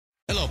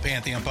Hello,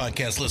 Pantheon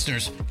Podcast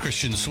listeners.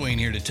 Christian Swain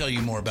here to tell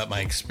you more about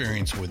my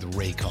experience with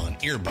Raycon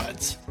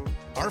earbuds.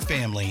 Our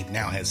family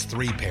now has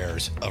 3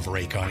 pairs of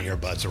Raycon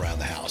earbuds around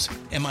the house,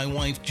 and my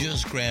wife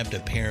just grabbed a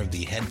pair of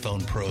the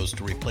Headphone Pros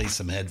to replace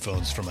some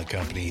headphones from a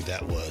company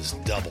that was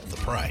double the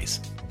price.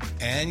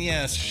 And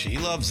yes, she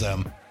loves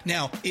them.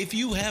 Now, if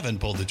you haven't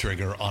pulled the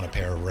trigger on a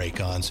pair of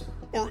Raycons,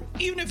 or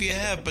even if you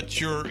have, but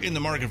you're in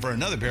the market for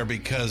another pair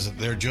because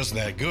they're just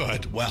that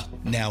good, well,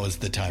 now is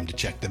the time to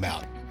check them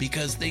out,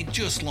 because they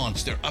just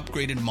launched their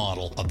upgraded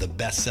model of the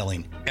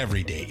best-selling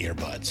everyday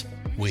earbuds.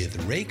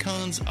 With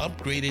Raycon's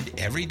upgraded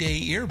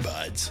everyday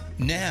earbuds,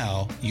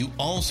 now you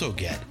also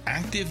get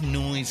active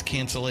noise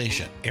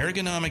cancellation,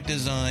 ergonomic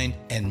design,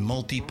 and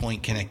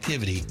multi-point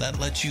connectivity that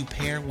lets you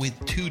pair with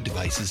 2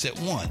 devices at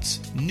once.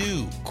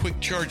 New quick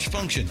charge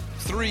function,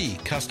 3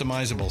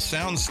 customizable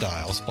sound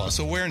styles, plus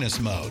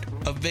awareness mode.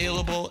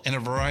 Available in a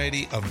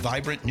variety of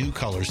vibrant new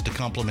colors to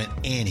complement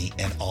any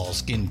and all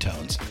skin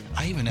tones.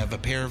 I even have a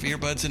pair of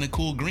earbuds in a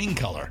cool green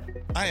color.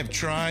 I have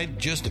tried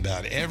just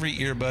about every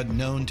earbud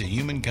known to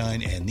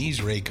humankind, and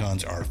these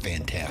Raycons are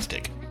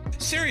fantastic.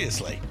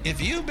 Seriously, if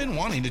you've been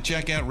wanting to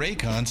check out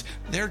Raycons,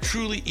 there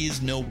truly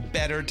is no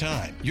better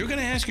time. You're going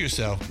to ask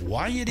yourself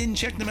why you didn't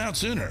check them out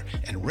sooner,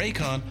 and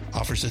Raycon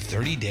offers a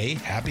 30-day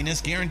happiness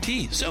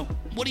guarantee. So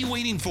what are you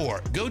waiting for?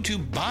 Go to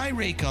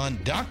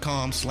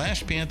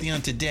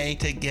buyraycon.com/Pantheon today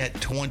to get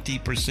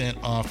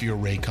 20% off your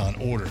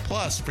Raycon order,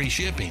 plus free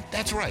shipping.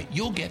 That's right,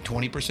 you'll get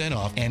 20%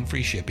 off and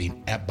free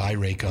shipping at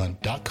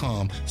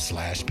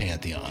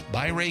buyraycon.com/Pantheon.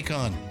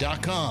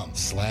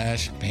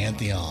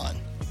 buyraycon.com/Pantheon.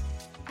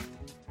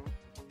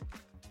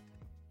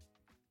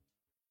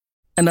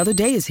 Another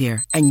day is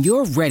here, and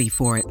you're ready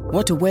for it.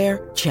 What to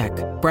wear? Check.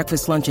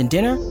 Breakfast, lunch, and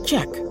dinner?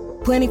 Check.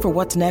 Planning for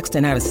what's next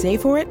and how to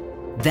save for it?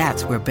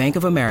 That's where Bank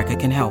of America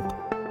can help.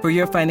 For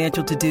your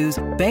financial to-dos,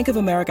 Bank of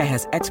America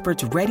has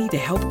experts ready to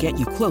help get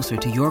you closer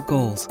to your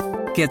goals.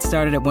 Get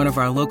started at one of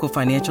our local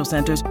financial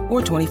centers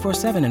or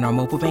 24/7 in our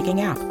mobile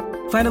banking app.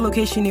 Find a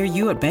location near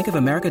you at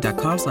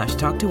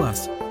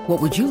bankofamerica.com/talktous.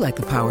 What would you like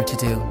the power to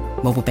do?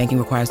 Mobile banking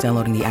requires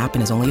downloading the app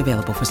and is only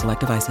available for select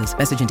devices.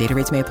 Message and data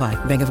rates may apply.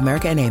 Bank of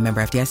America N.A.,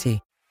 member FDIC.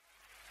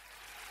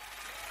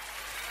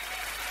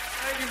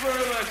 Thank you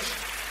very much.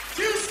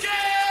 Too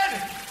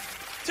scared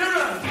to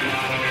run.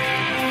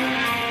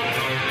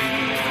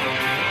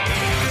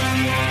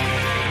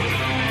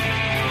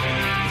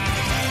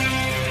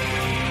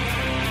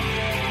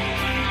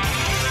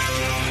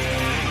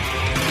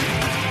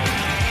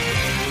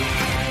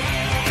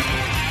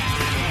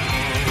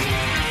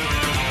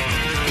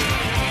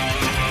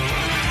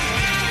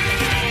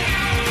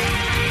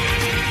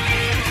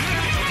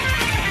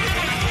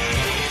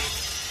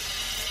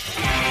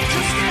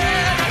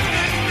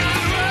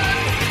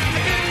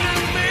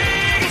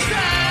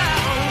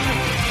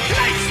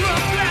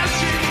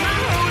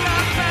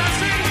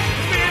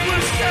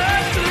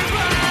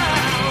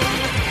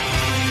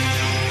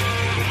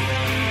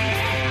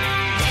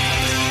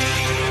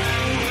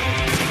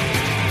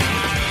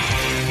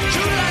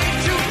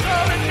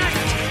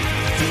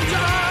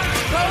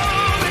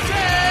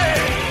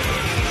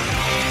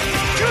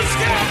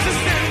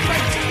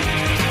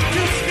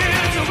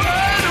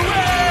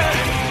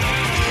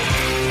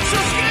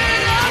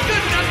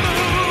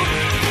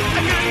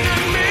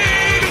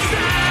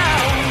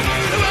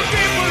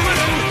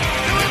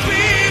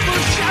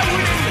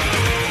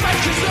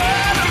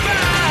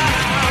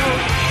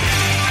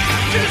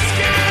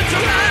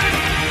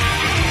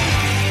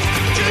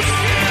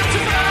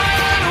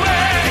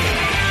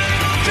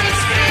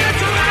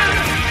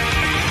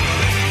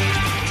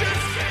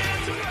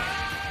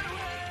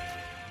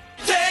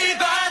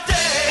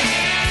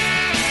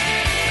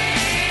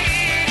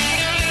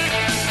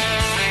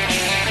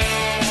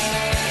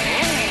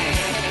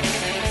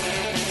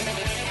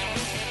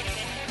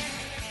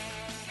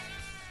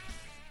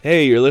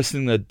 Hey, you're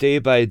listening to Day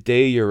by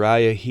Day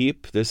Uriah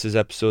Heep. This is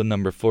episode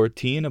number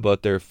 14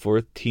 about their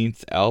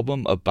 14th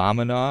album,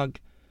 Abominog,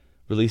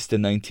 released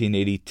in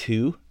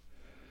 1982.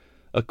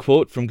 A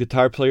quote from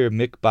guitar player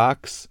Mick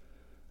Box: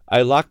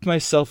 "I locked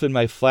myself in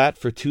my flat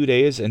for 2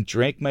 days and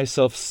drank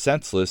myself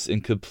senseless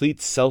in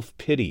complete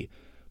self-pity,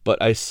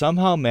 but I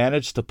somehow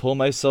managed to pull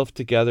myself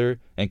together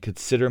and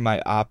consider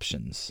my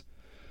options."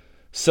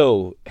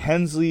 So,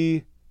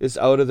 Hensley is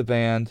out of the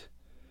band.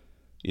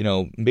 You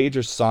know,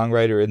 major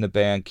songwriter in the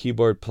band,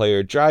 keyboard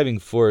player, driving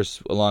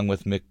force along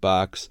with Mick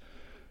Box.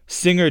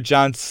 Singer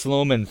John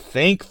Sloman,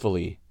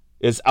 thankfully,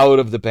 is out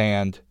of the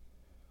band.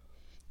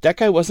 That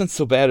guy wasn't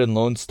so bad in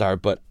Lone Star,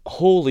 but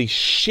holy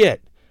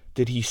shit,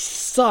 did he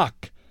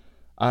suck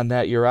on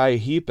that Uriah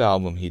Heep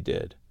album he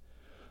did.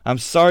 I'm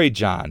sorry,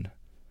 John.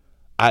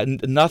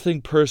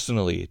 Nothing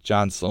personally,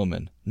 John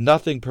Sloman.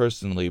 Nothing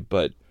personally,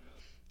 but,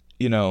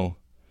 you know,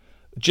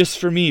 just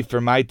for me, for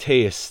my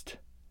taste,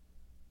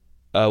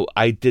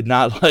 I did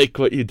not like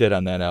what you did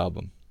on that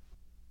album.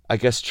 I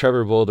guess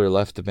Trevor Boulder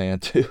left the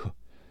band too.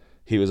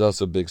 He was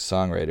also a big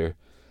songwriter.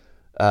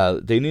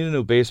 They need a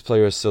new bass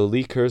player, so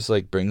Lee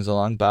Kerslake brings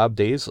along Bob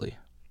Daisley.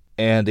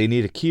 And they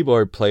need a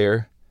keyboard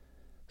player,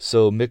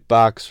 So Mick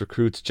Box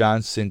recruits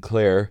John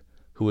Sinclair,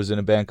 who was in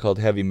a band called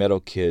Heavy Metal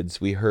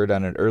Kids. We heard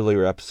on an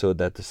earlier episode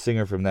that the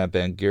singer from that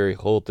band, Gary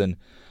Holton,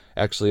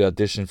 actually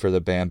auditioned for the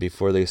band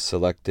before they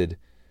selected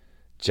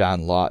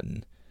John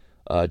Lawton.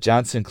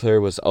 John Sinclair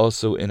was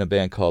also in a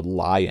band called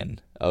Lion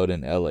out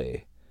in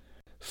LA.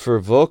 For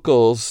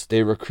vocals,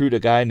 they recruit a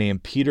guy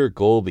named Peter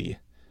Golby,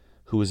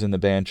 who was in the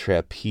band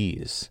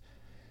Trapeze.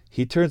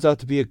 He turns out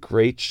to be a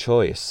great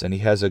choice, and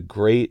he has a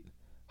great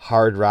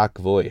hard rock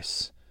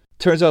voice.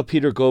 Turns out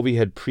Peter Golby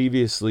had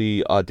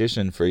previously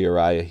auditioned for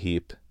Uriah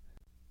Heep,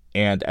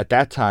 and at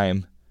that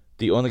time,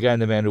 the only guy in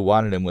the band who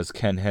wanted him was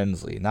Ken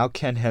Hensley. Now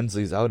Ken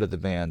Hensley's out of the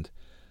band.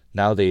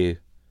 Now they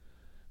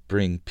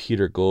bring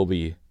Peter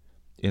Golby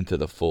into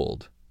the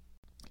fold.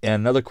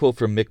 And another quote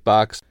from Mick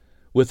Box,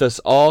 "With us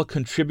all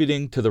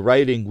contributing to the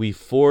writing, we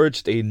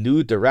forged a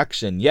new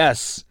direction."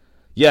 Yes,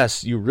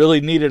 you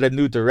really needed a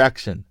new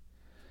direction.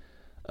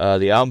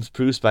 The album's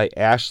produced by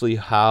Ashley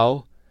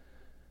Howe.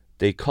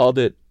 They called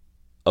it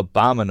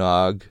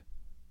Abominog,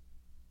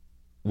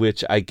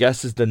 which I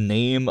guess is the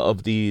name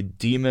of the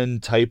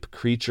demon-type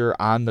creature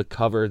on the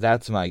cover.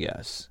 That's my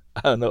guess.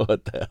 I don't know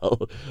what the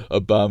hell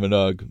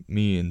Abominog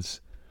means.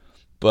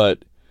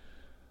 But,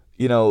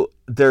 you know,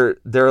 they're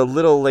a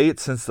little late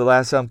since the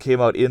last album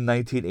came out in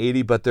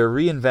 1980, but they're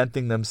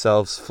reinventing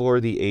themselves for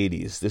the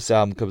 80s. This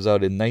album comes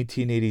out in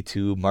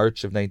 1982,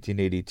 March of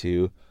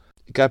 1982.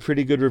 It got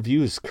pretty good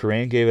reviews.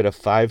 Kerrang gave it a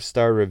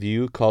 5-star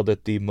review, called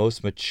it the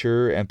most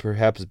mature and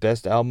perhaps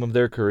best album of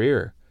their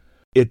career.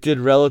 It did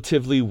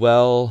relatively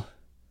well,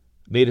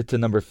 made it to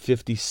number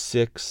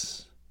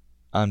 56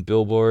 on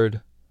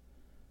Billboard,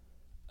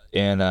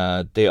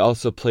 and they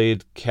also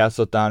played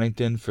Castle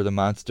Donington for the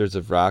Monsters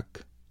of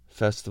Rock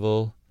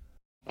Festival.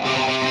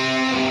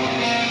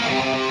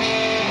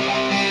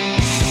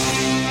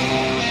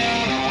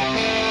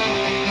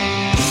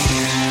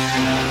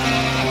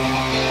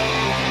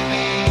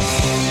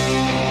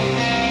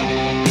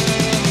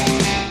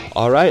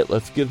 Alright,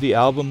 let's give the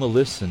album a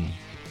listen.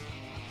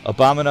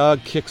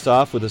 Abominog kicks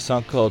off with a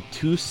song called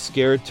Too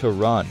Scared to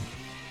Run.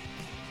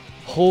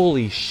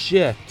 Holy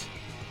shit.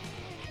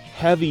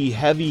 Heavy.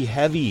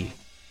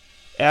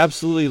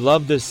 Absolutely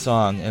love this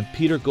song, and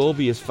Peter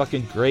Golby is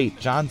fucking great.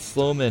 John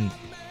Sloman,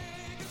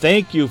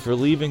 thank you for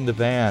leaving the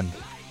band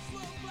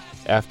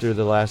after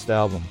the last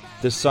album.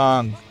 This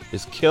song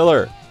is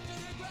killer.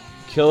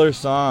 Killer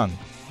song.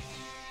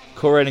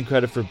 Co-writing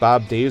credit for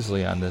Bob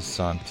Daisley on this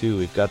song, too.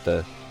 We've got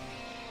the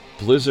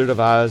Blizzard of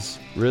Oz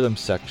rhythm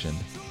section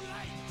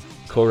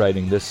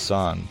co-writing this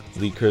song.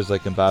 Lee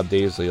Kerslick and Bob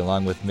Daisley,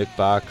 along with Mick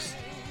Box,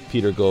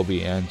 Peter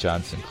Golby, and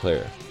John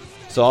Sinclair.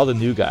 So all the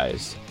new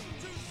guys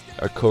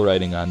are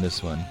co-writing on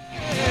this one.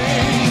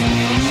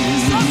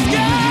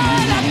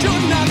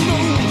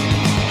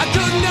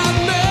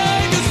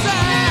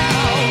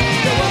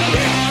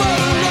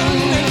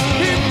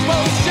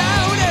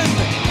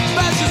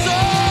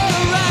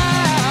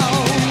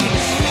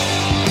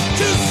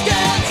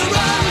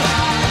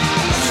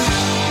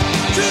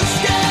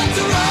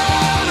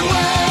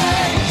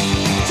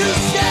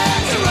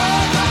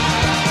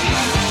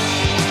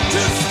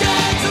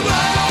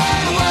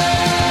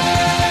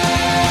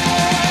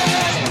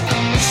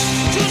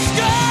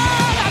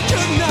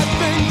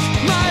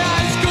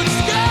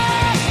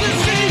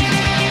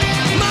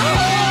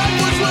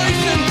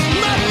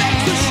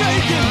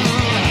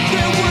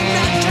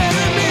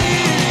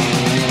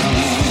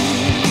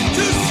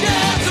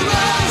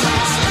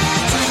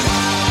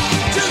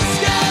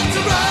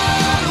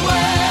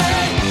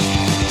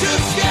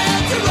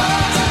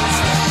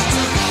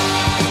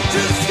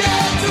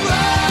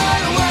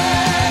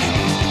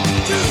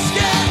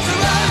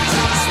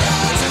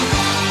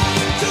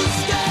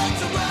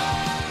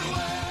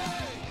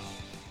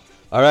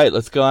 Alright,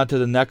 let's go on to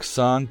the next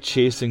song,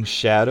 Chasing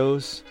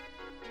Shadows.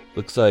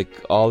 Looks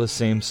like all the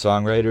same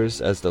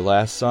songwriters as the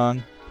last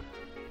song.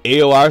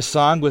 AOR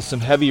song with some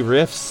heavy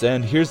riffs,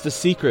 and here's the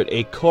secret,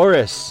 a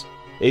chorus.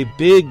 A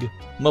big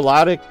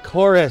melodic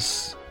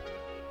chorus.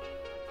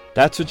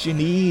 That's what you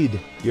need,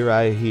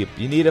 Uriah Heep.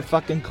 You need a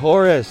fucking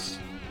chorus.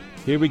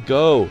 Here we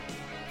go.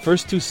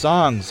 First two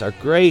songs are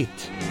great.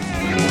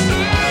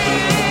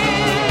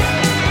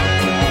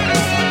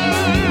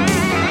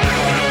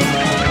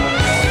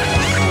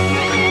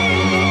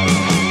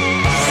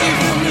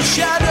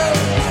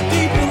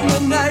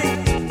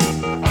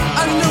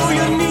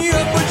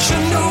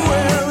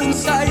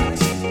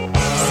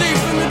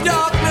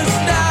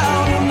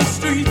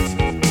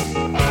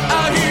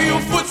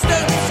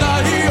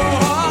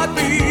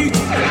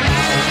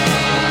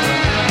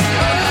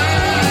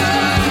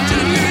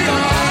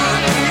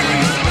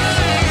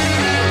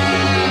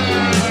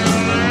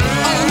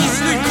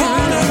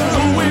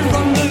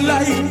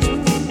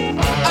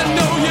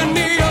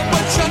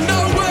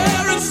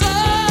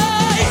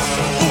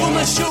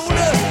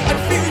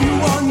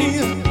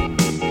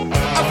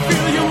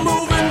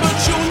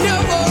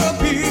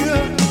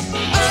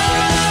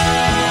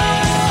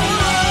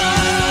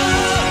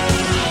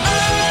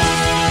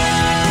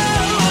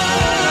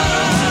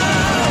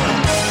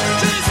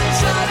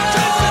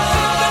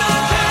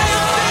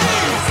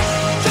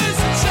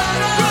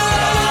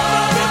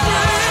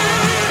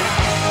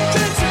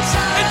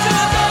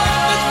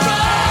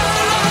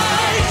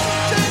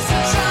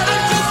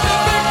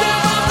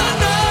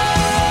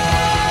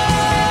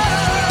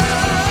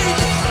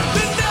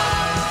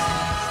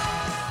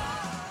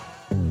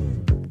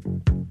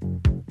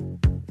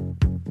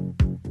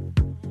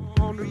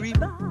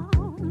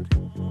 rebound,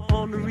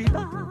 on the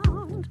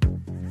rebound.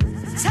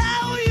 That's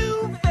how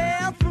you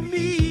fell for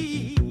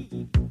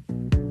me.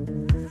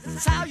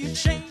 That's how you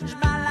changed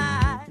my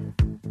life.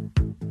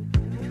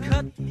 You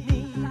cut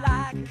me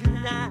like a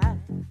knife.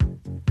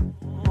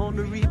 On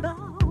the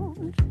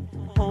rebound,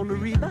 on the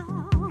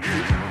rebound.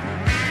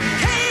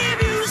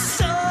 Gave you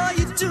so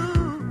you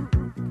do.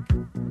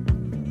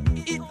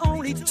 It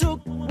only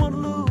took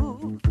one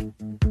look,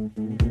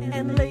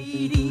 and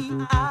lady,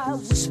 I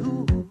was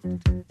hooked.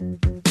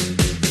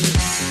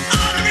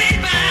 On the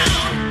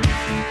rebound,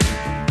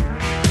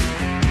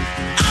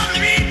 on the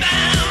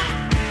rebound,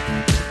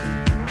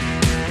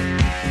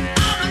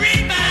 on the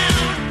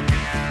rebound.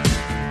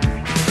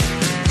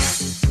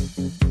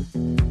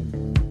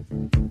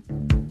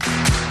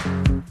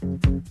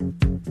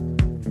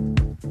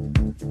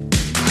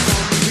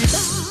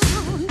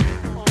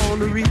 On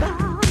the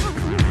rebound,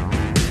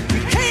 you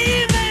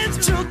came and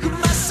took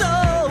my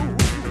soul.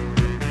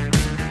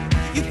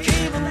 You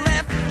came and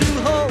left the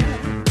hole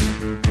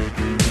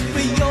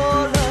where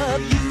your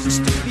love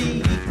used to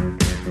be.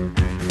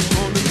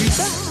 On the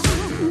rebound,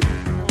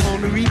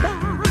 on the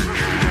rebound,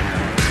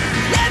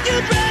 left you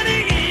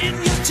drowning in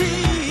your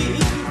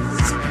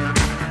tears.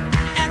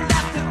 And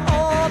after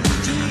all the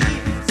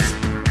years,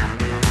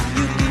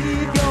 you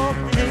give your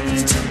pain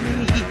to me.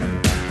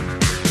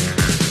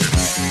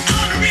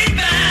 On the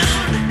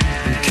rebound,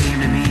 you came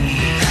to me.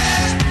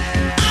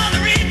 On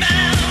the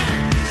rebound,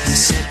 and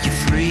set you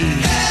free.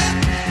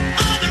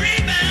 On the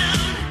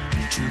rebound,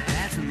 too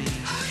bad for me.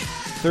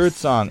 Third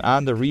song,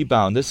 On the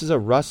Rebound. This is a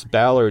Russ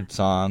Ballard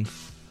song.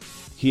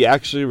 He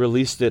actually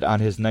released it on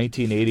his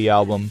 1980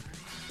 album,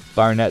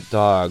 Barnett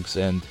Dogs.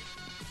 And,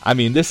 I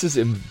mean, this is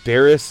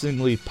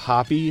embarrassingly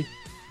poppy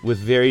with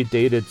very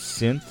dated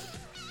synth,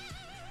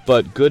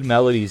 but good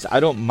melodies. I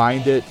don't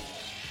mind it.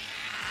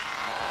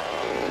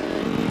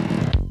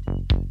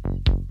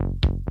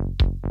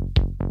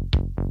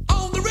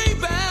 On the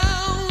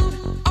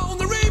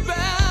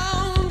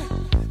rebound,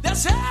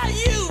 that's how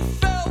you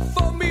fell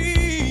for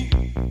me.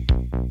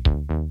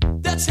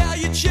 That's how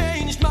you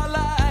changed my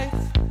life.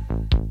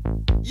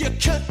 You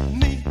cut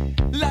me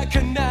like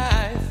a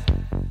knife.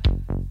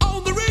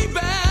 On the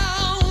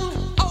rebound,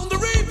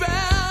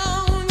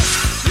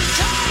 the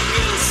time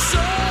you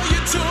saw you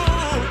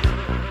took.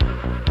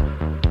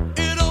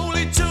 It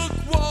only took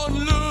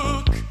one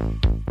look.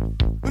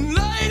 And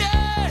lady,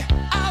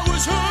 I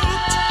was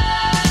hooked.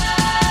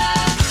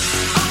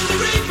 On the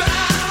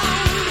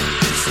rebound,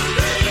 it's a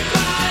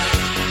rebound.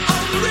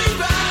 On the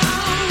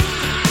rebound,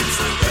 it's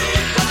a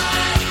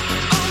rebound.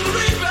 On the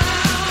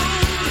rebound,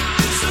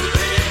 it's a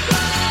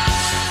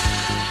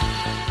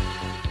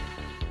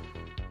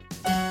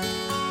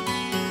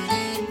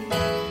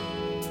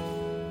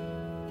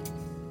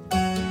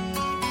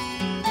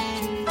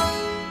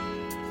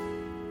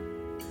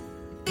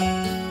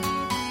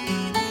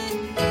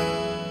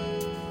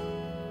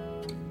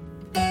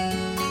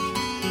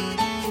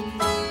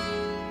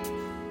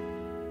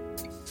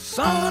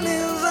sun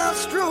is out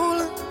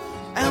strolling,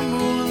 I'm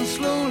rolling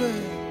slowly,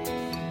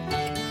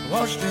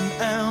 washed in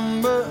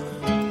amber,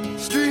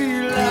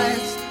 street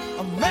lights,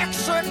 a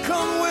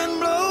Mexican wind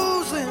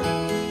blows in,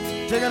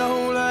 taking a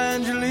hold of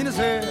Angelina's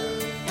hair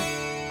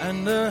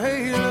and her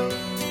halo.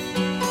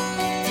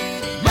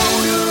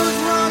 Motors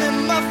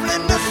running,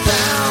 muffling the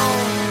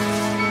sound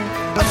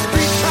of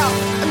street talk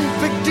and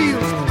big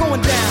deals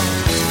going down.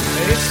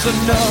 It's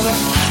another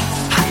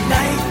hot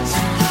night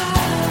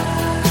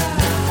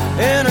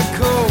in a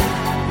cold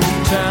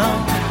town.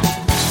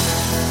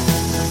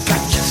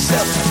 Got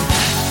yourself a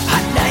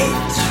hot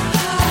night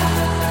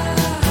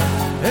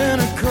in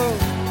a cold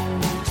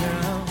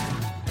town.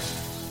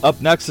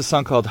 Up next, a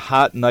song called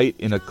Hot Night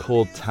in a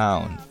Cold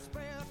Town.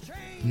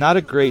 Not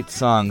a great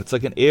song. It's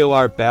like an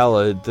AOR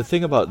ballad. The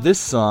thing about this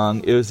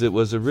song is it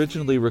was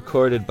originally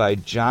recorded by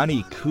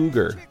Johnny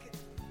Cougar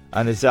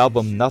on his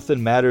album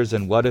Nothing Matters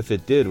and What If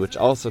It Did, which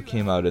also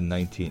came out in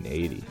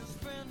 1980.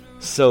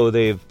 So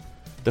the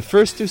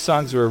first two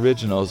songs were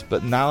originals,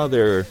 but now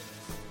they've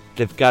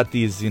got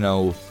these,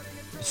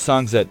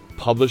 songs that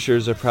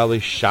publishers are probably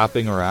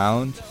shopping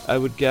around, I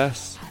would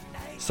guess.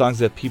 Songs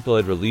that people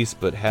had released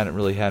but hadn't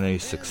really had any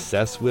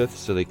success with,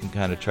 so they can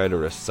kind of try to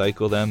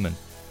recycle them and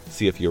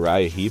see if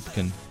Uriah Heep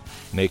can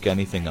make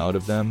anything out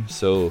of them.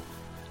 So,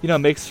 it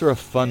makes for a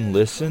fun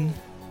listen,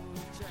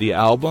 the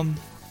album,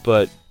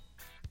 but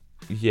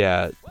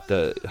yeah,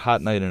 the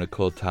Hot Night in a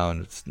Cold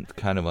Town, it's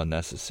kind of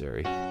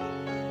unnecessary.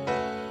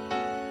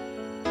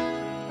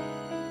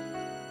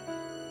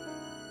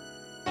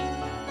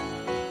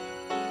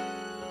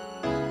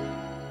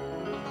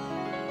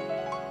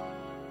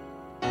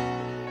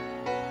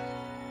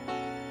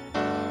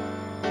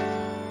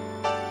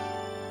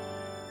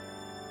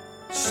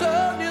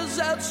 Sun is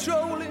out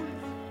strolling,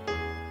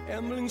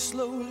 ambling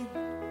slowly,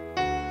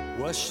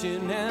 washed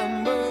in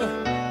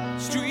amber,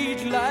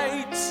 street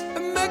lights. A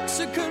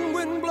Mexican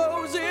wind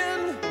blows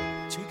in,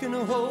 taking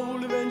a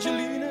hold of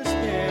Angelina's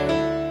hair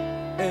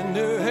and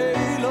her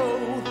halo.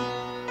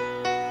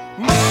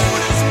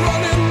 Motors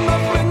running,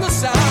 muffling the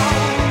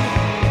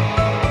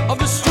sound of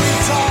the street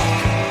talk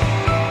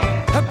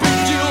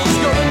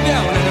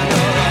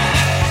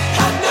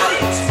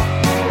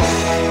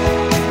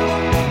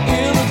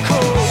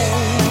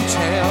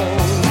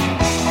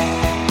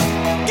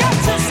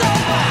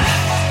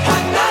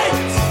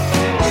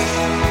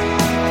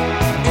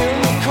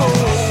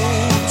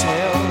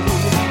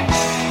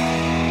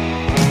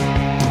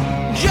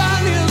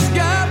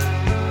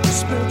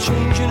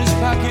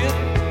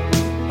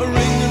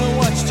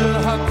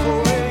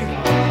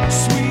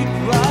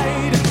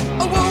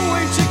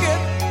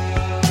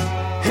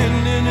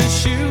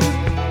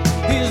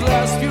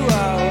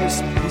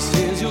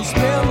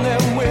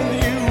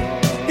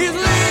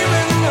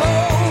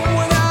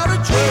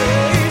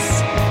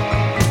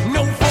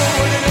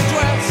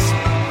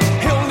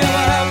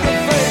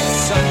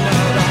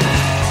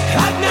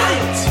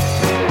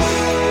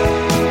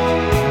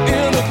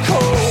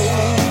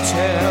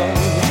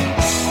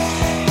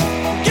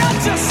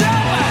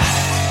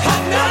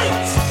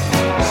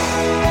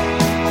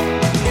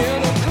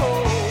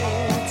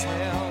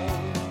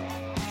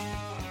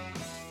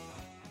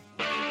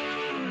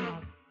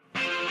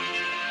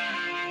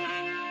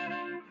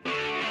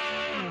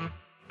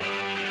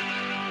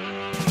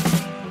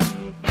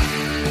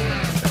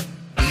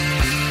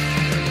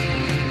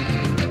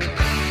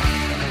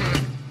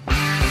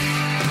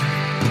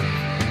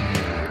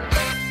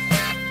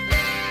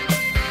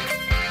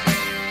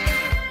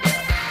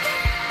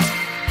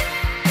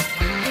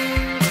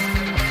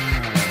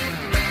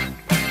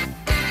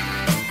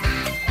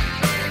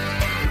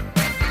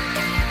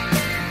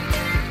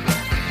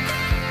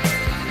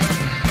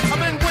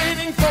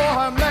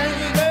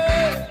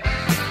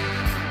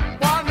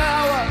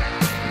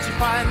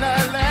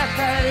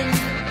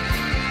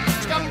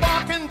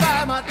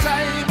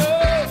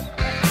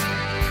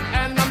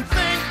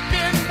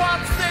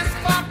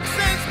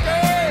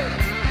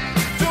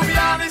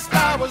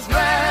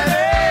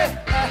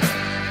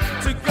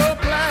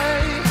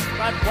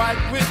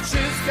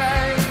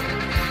shame.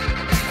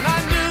 And I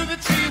knew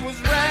that she was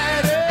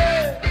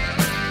ready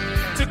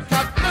to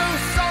cut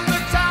loose on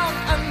the town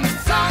and meet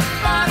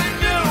somebody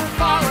new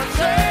for a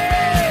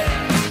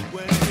change.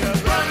 When you're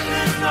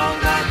running all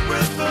night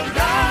with the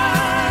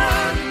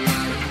lion,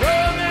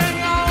 running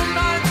all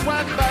night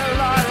with the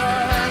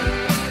lion,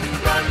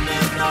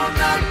 running all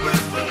night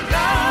with the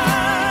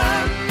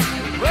lion,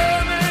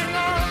 running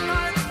all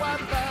night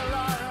with the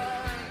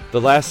lion.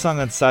 The last song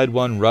on side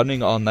 1,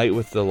 Running All Night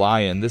with the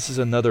Lion, this is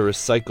another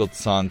recycled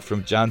song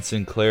from John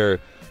Sinclair,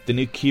 the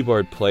new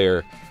keyboard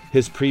player.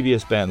 His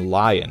previous band,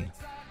 Lion,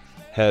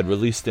 had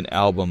released an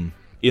album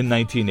in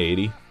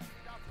 1980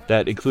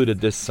 that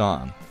included this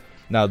song.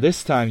 Now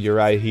this time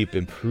Uriah Heep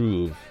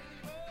improved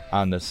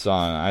on this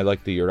song. I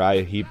like the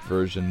Uriah Heep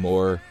version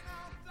more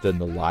than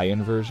the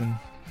Lion version.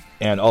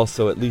 And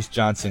also, at least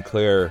John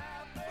Sinclair,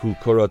 who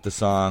co-wrote the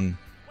song,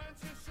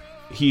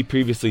 he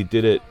previously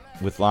did it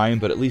with Lion,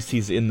 but at least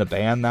he's in the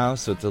band now,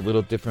 so it's a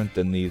little different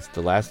than the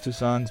last two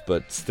songs,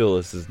 but still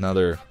this is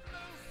another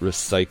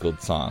recycled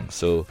song.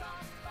 So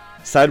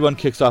side 1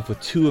 kicks off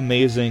with 2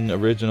 amazing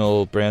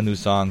original brand new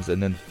songs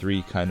and then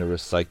 3 kind of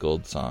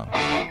recycled songs.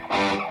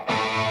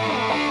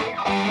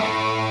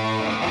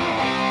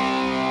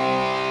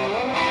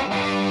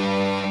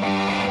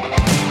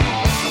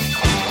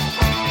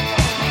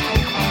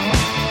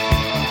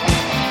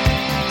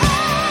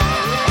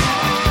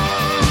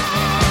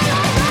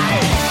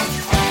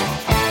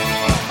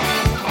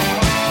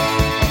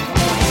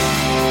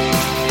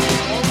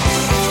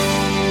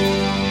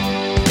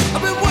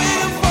 I've been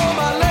waiting for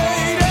my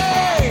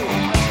lady.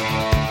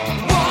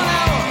 1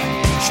 hour,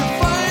 she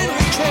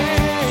finally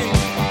came.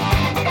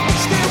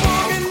 Still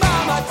walking by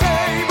my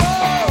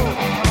table,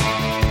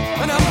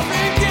 and I'm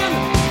thinking,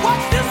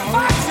 what's this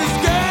fox's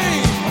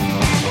game?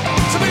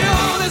 To be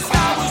honest,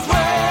 I was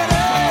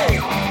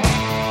ready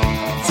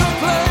to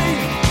play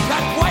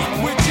that white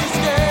witch's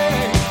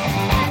game,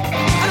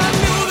 and I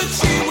knew that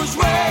she was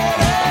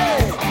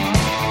ready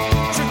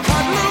to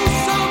cut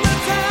loose on the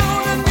town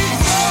and meet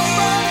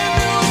somebody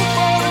new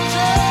for a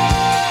change.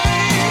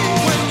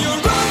 When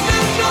you're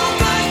running all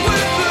night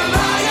with the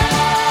lion,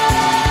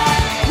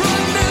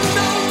 running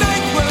all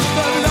night with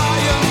the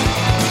lion,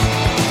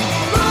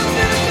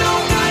 running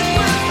all night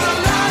with the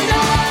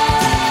lion,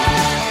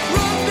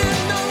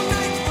 running all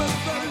night with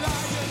the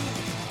lion.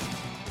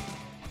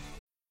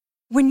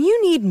 When you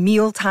need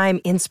mealtime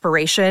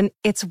inspiration,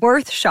 it's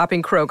worth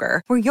shopping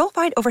Kroger, where you'll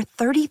find over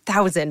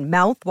 30,000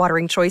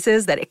 mouth-watering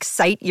choices that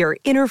excite your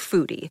inner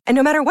foodie. And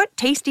no matter what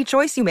tasty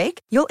choice you make,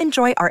 you'll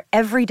enjoy our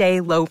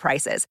everyday low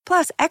prices,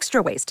 plus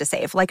extra ways to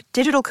save, like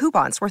digital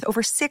coupons worth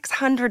over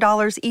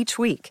 $600 each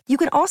week. You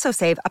can also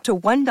save up to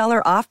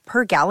 $1 off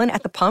per gallon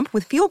at the pump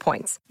with fuel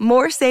points.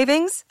 More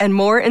savings and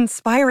more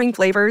inspiring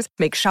flavors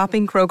make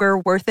shopping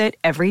Kroger worth it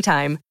every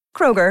time.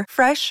 Kroger,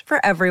 fresh for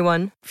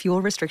everyone.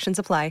 Fuel restrictions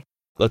apply.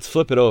 Let's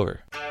flip it over.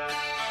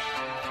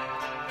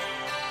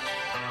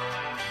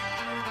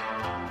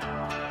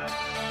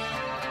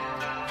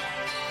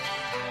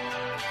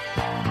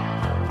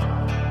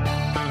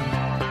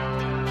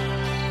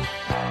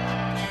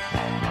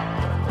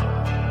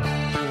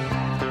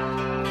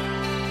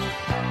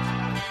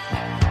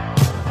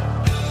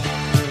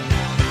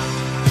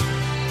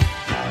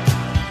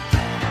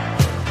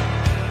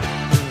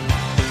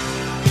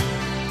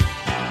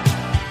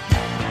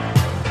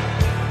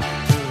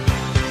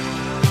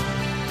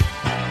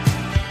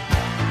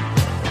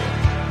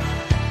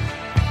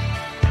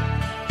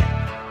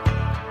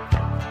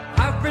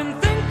 I've been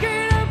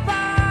thinking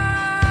about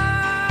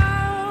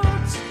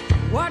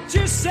what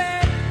you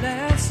said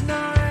last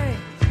night,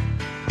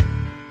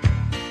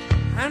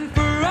 and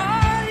for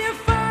all your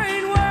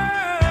fine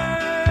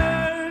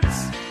words,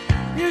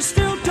 you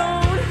still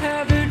don't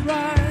have it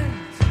right,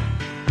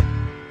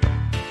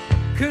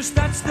 'cause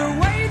that's the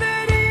way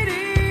that it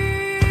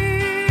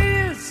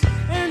is,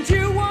 and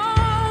you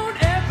won't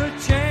ever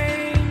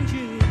change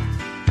it.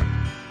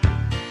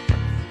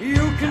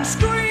 You can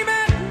scream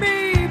at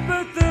me,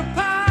 but the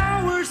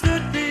powers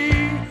that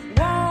be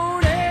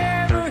won't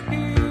ever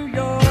hear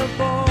your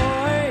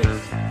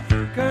voice,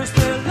 'cause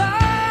they're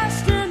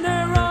lost in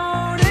their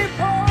own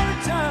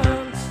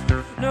importance.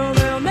 No,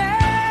 they'll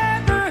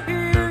never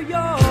hear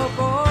your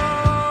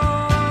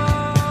voice,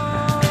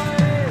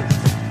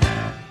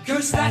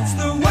 'cause that's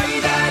the way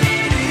that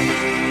it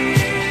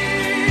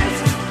is,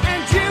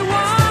 and you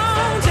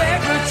won't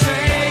ever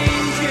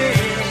change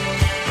it.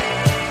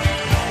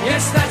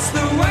 Yes, that's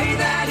the way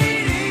that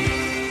it is.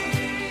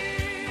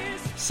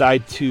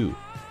 Side 2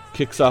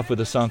 kicks off with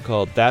a song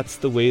called That's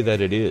the Way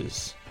That It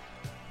Is.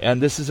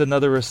 And this is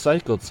another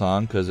recycled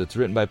song because it's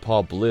written by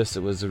Paul Bliss.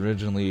 It was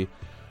originally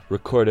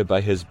recorded by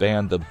his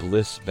band, the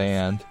Bliss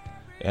Band,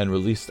 and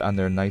released on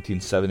their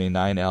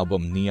 1979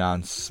 album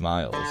Neon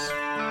Smiles.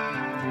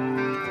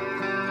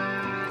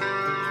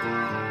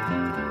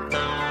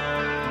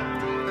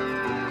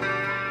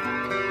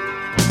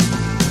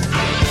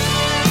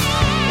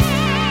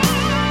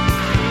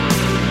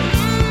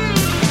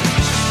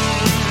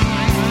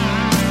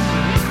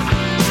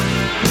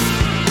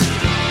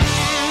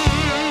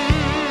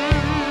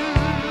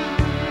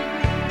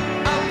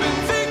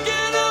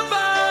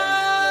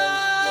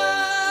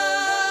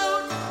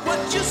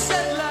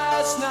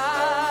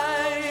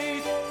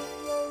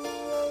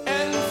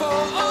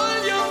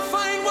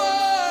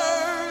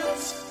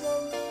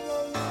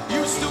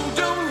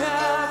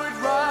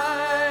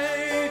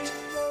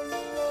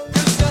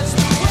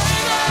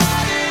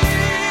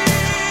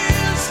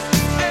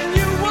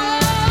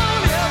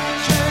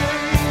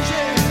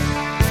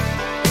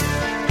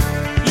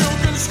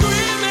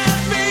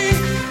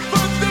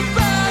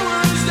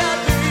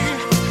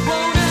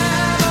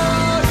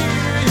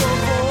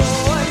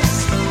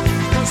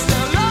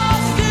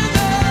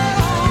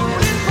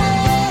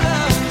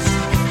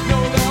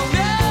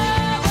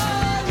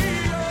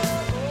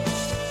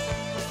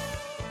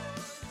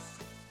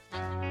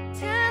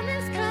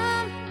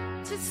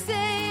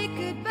 say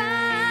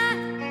goodbye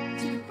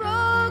to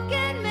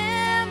broken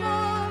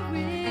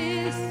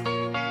memories.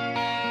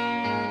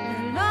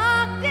 They're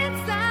locked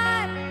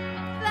inside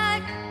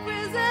like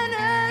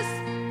prisoners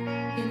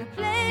in a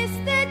place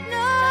that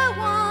no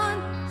one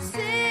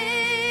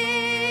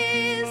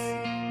sees.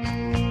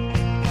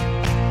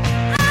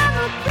 I'm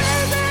a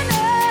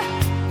prisoner,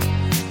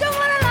 don't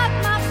wanna lock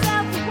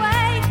myself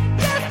away,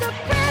 just a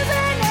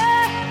prisoner.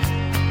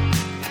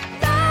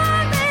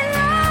 Lonely,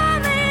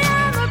 lonely,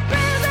 I'm a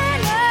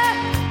prisoner.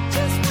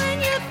 Just when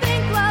you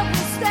think love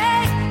will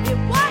stay, it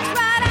walks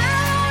right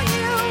out on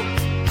you.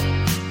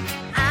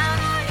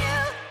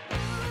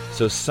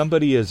 So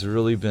somebody has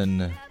really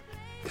been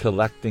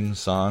collecting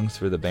songs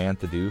for the band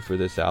to do for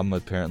this album.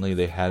 Apparently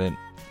they hadn't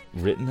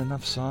written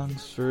enough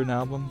songs for an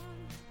album.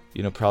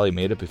 You know, probably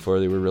made it before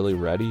they were really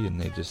ready, and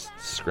they just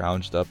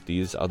scrounged up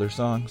these other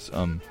songs.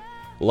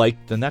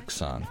 Like the next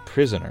song,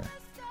 Prisoner,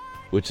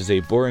 which is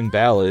a boring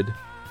ballad,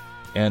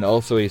 and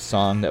also a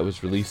song that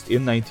was released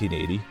in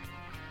 1980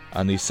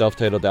 on the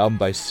self-titled album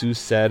by Sue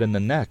Sad and the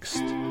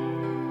Next.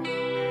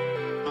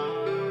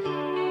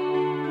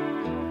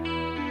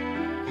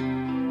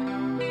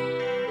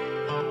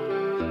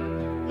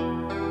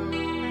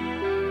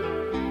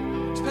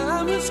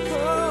 Time has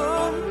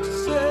come to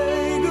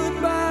say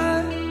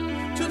goodbye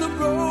to the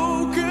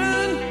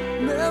broken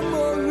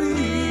memories.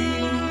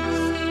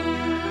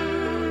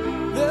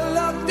 They're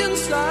locked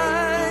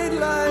inside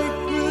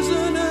like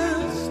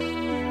prisoners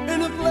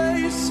in a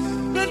place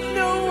that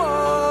no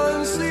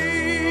one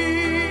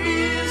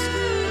sees.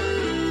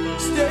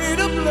 Stayed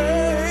up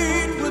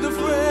late with a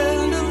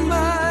friend of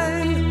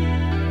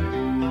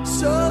mine,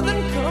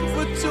 Southern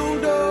comfort till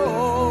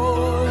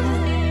dawn.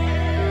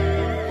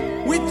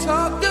 We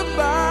talked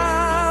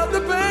about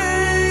the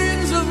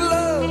pains of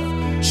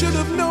love. Should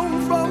have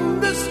known from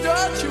the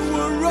start you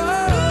were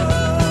wrong.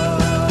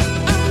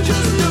 I'm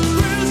just a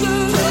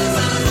prisoner,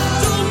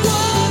 don't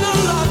wanna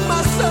lock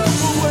myself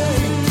away.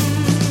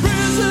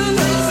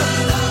 Prisoner,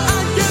 I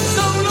get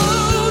so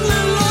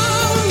lonely,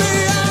 lonely.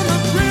 I'm a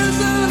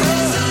prisoner.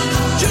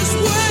 Just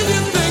when you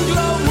think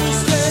love will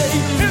stay,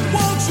 it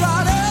walks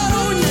right out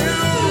on you.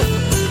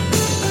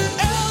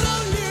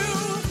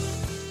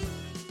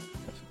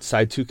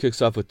 Side 2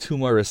 kicks off with 2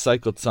 more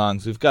recycled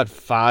songs. We've got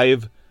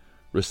 5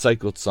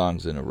 recycled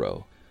songs in a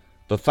row.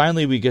 But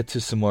finally we get to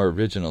some more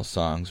original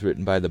songs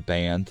written by the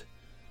band.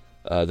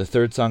 The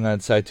third song on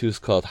side 2 is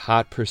called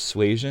Hot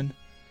Persuasion.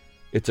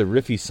 It's a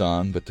riffy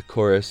song, but the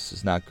chorus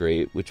is not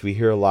great, which we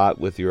hear a lot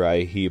with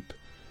Uriah Heep.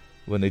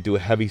 When they do a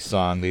heavy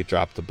song, they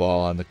drop the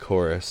ball on the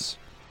chorus.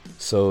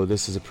 So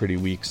this is a pretty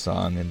weak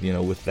song, and you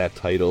know, with that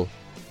title,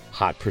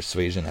 Hot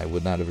Persuasion, I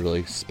would not have really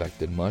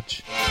expected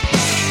much.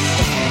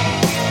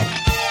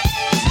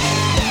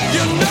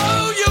 You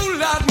know you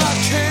light my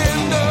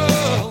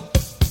candle.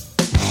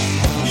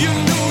 You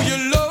know you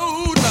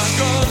load my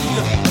gun.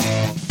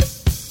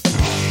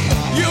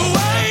 You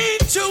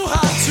ain't too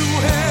hot to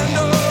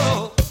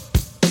handle.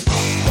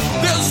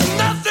 There's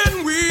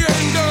nothing we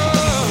ain't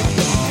done.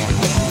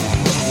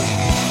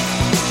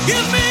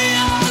 Give me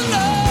your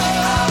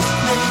love.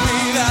 Give me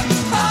that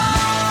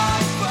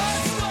hot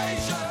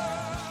persuasion.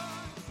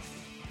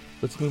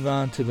 Let's move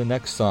on to the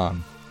next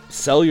song,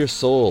 Sell Your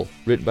Soul,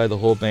 written by the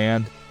whole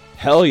band.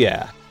 Hell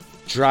yeah!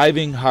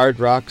 Driving hard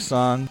rock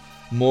song,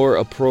 more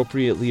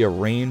appropriately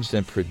arranged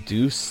and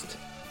produced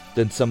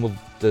than some of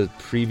the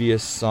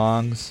previous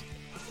songs.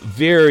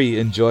 Very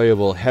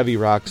enjoyable heavy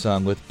rock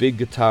song with big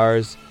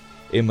guitars,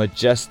 a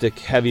majestic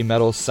heavy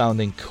metal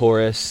sounding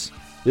chorus.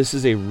 This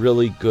is a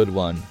really good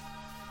one,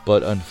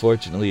 but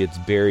unfortunately it's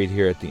buried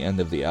here at the end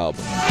of the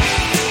album.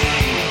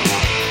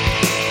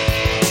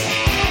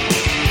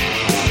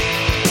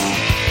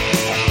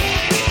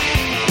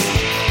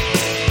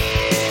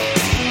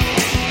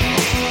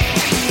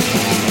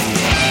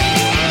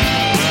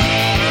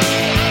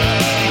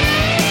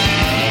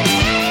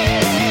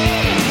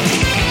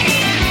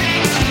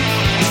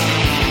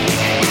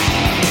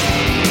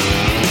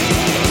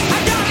 I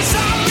got a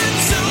solid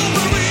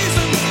silver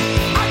reason.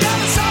 I got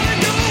a solid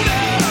gold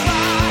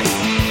alibi.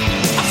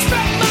 I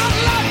spent my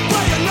life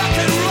playing rock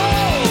and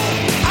roll.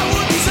 I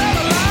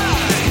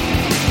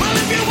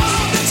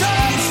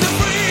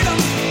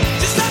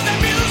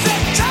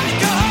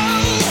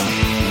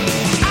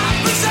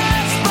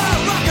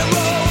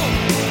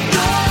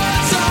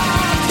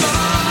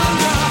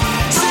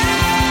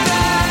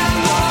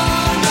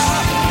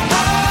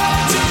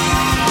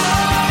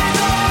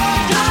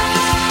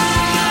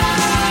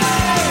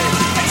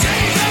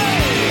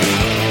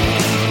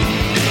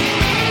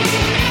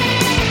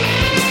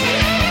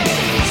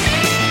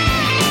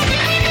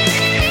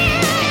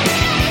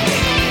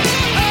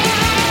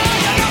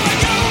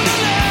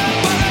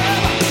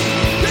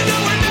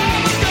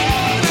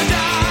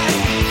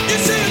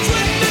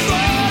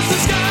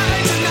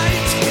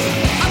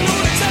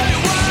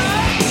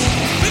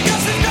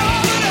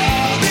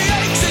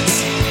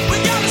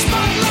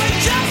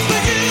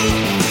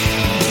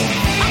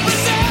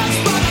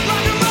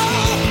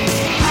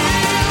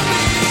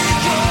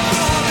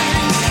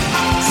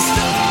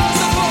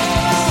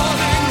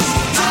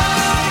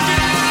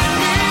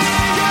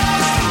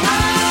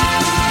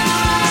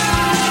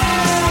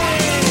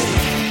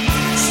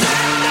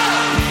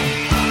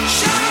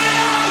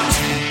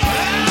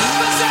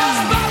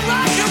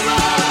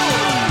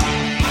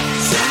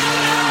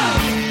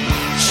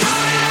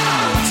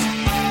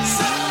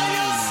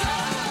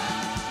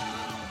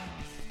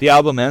The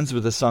album ends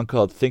with a song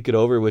called Think It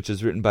Over, which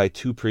is written by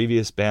two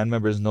previous band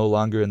members no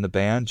longer in the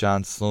band,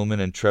 John Sloman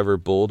and Trevor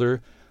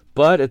Bolder,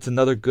 but it's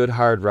another good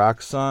hard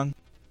rock song.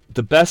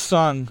 The best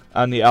song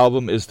on the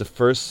album is the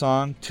first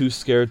song, Too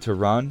Scared to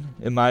Run,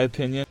 in my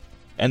opinion.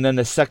 And then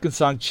the second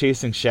song,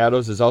 Chasing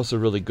Shadows, is also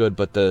really good,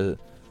 but the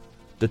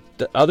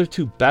other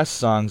two best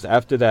songs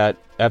after that,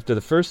 after the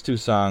first two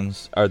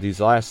songs, are these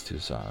last two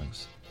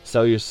songs,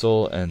 Sell Your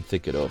Soul and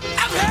Think It Over. I've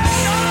had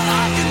all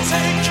I can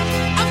take.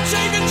 I'm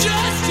taking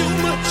just too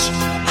much.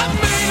 I've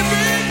made a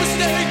big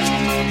mistake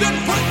that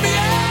put me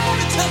out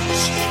of touch.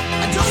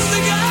 I don't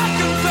think I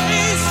can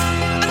face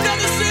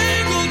another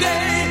single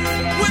day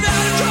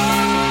without a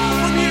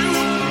call from you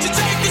to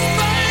take this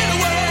pain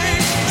away.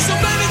 So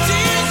many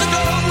tears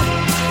ago,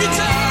 you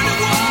turned and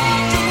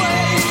walked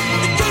away.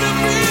 It could have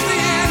been the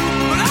end,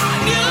 but I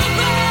knew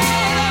better.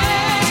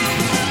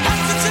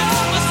 Had to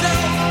tell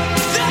myself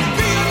there'd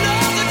be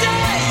another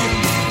day.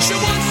 She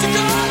wants to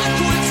call it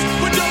quits,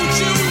 but don't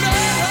you let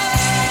her.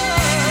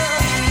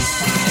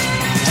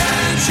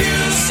 Can't you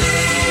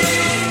see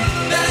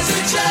there's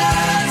a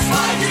chance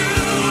for you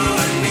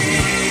and me?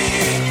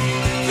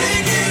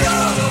 Think it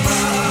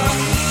over.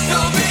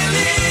 Don't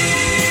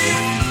believe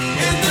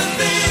in the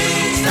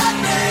things that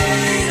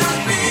may not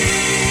be.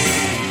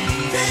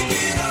 Think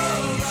it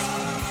over.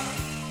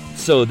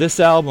 So this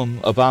album,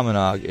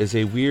 Abominog, is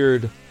a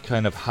weird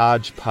kind of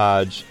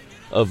hodgepodge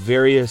of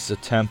various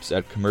attempts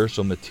at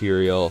commercial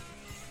material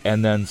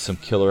and then some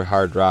killer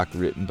hard rock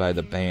written by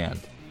the band.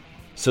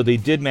 So they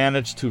did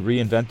manage to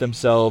reinvent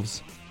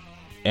themselves,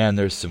 and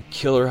there's some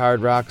killer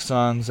hard rock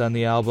songs on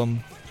the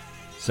album,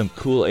 some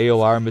cool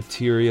AOR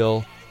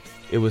material.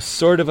 It was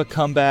sort of a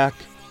comeback.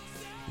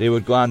 They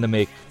would go on to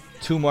make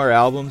 2 more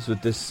albums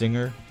with this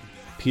singer,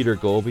 Peter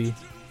Golby.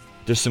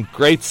 There's some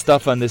great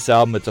stuff on this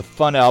album. It's a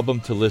fun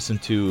album to listen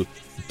to.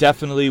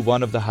 Definitely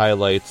one of the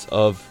highlights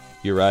of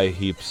Uriah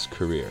Heep's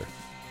career.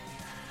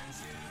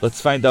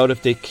 Let's find out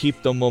if they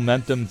keep the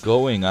momentum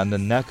going on the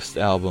next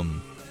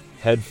album,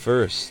 Head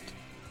First.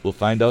 We'll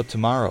find out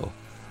tomorrow.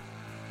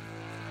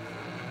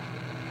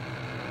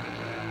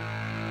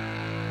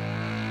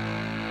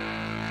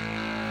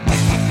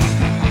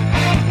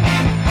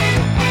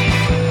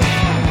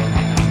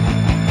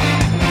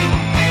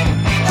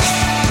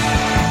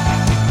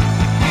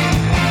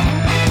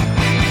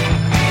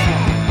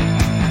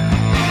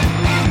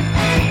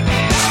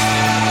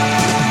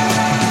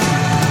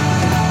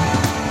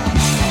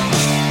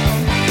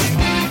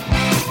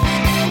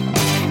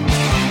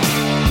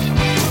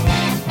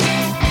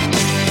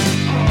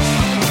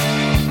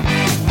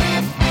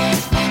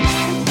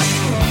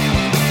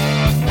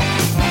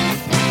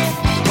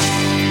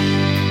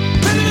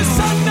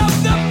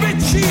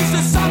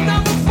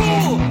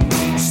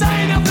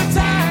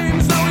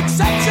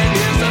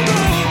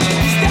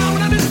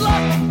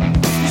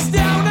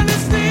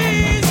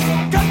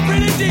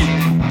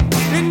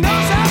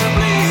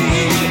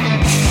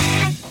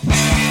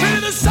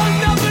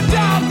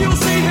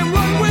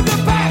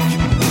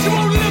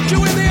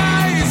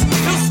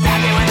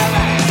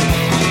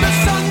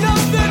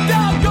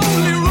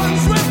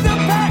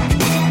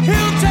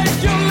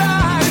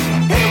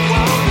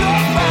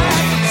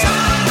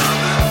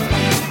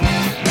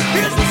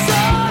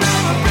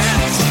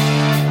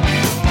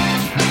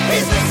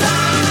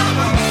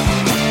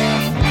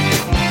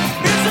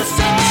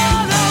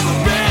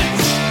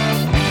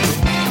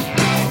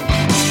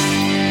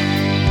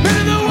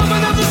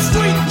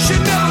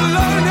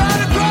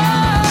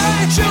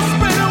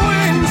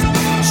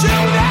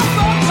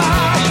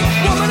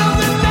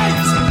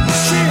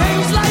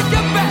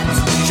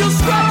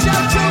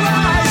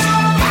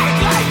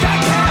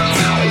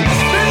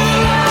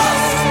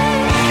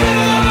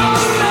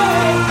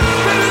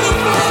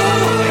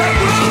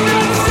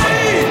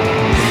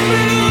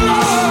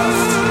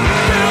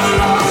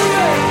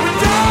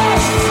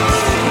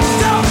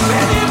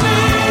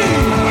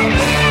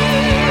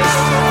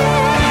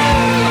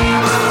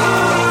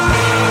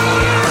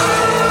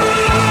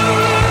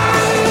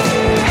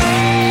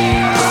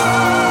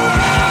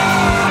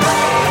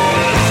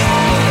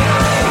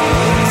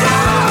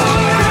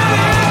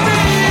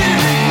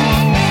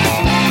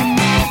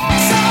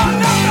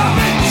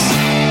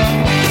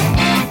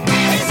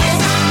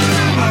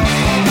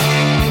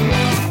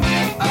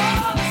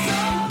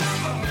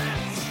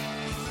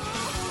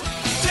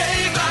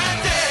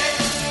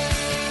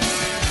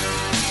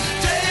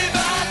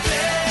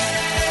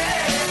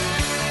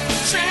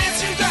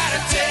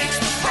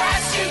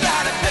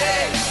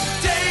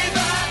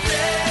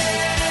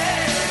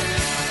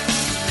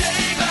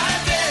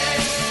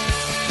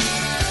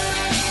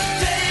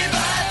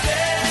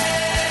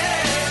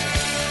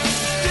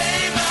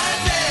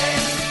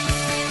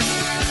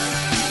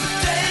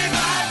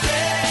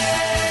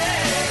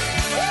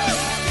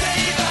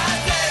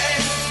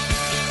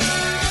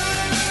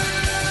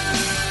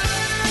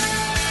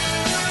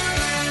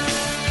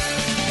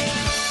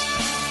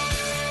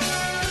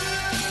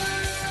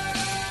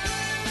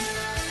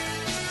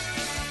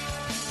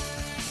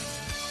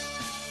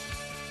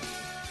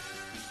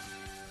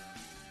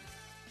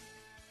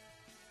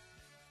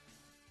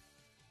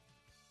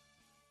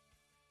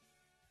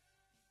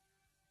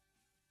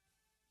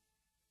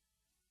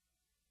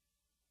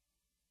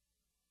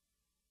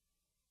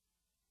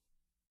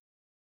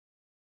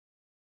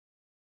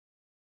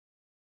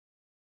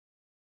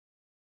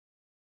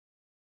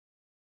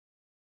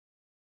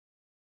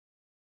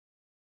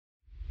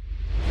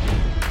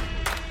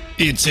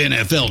 It's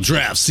NFL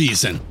draft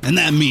season, and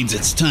that means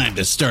it's time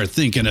to start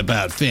thinking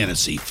about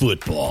fantasy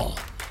football.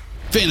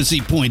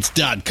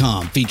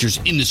 FantasyPoints.com features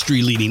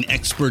industry-leading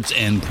experts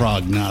and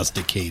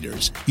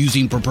prognosticators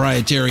using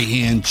proprietary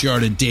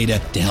hand-charted data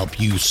to help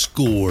you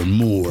score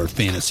more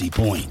fantasy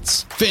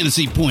points.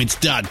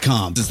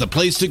 FantasyPoints.com is the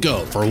place to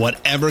go for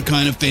whatever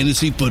kind of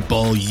fantasy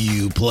football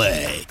you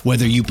play.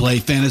 Whether you play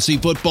fantasy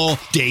football,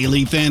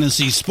 daily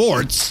fantasy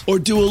sports, or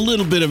do a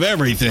little bit of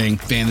everything,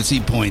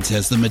 Fantasy Points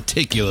has the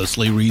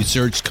meticulously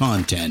researched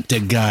content to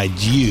guide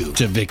you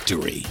to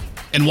victory.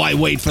 And why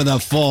wait for the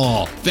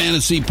fall?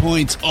 Fantasy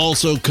Points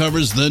also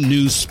covers the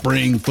new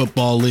spring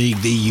football league,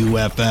 the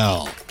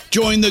UFL.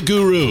 Join the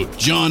guru,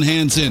 John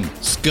Hansen,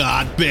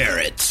 Scott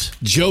Barrett,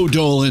 Joe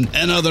Dolan,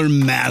 and other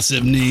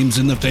massive names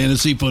in the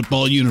fantasy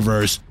football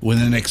universe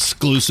with an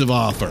exclusive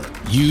offer.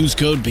 Use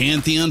code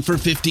Pantheon for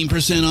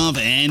 15% off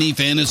any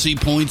Fantasy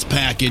Points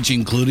package,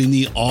 including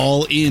the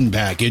all-in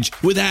package,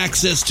 with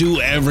access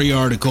to every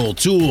article,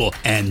 tool,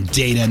 and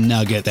data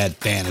nugget that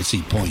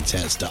Fantasy Points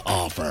has to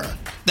offer.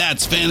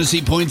 That's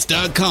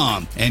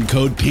FantasyPoints.com and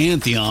code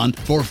Pantheon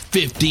for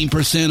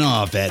 15%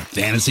 off at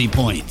Fantasy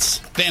Points.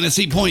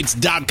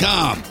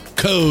 FantasyPoints.com,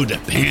 code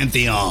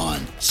Pantheon.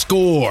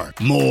 Score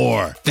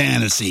more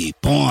fantasy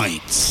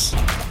points.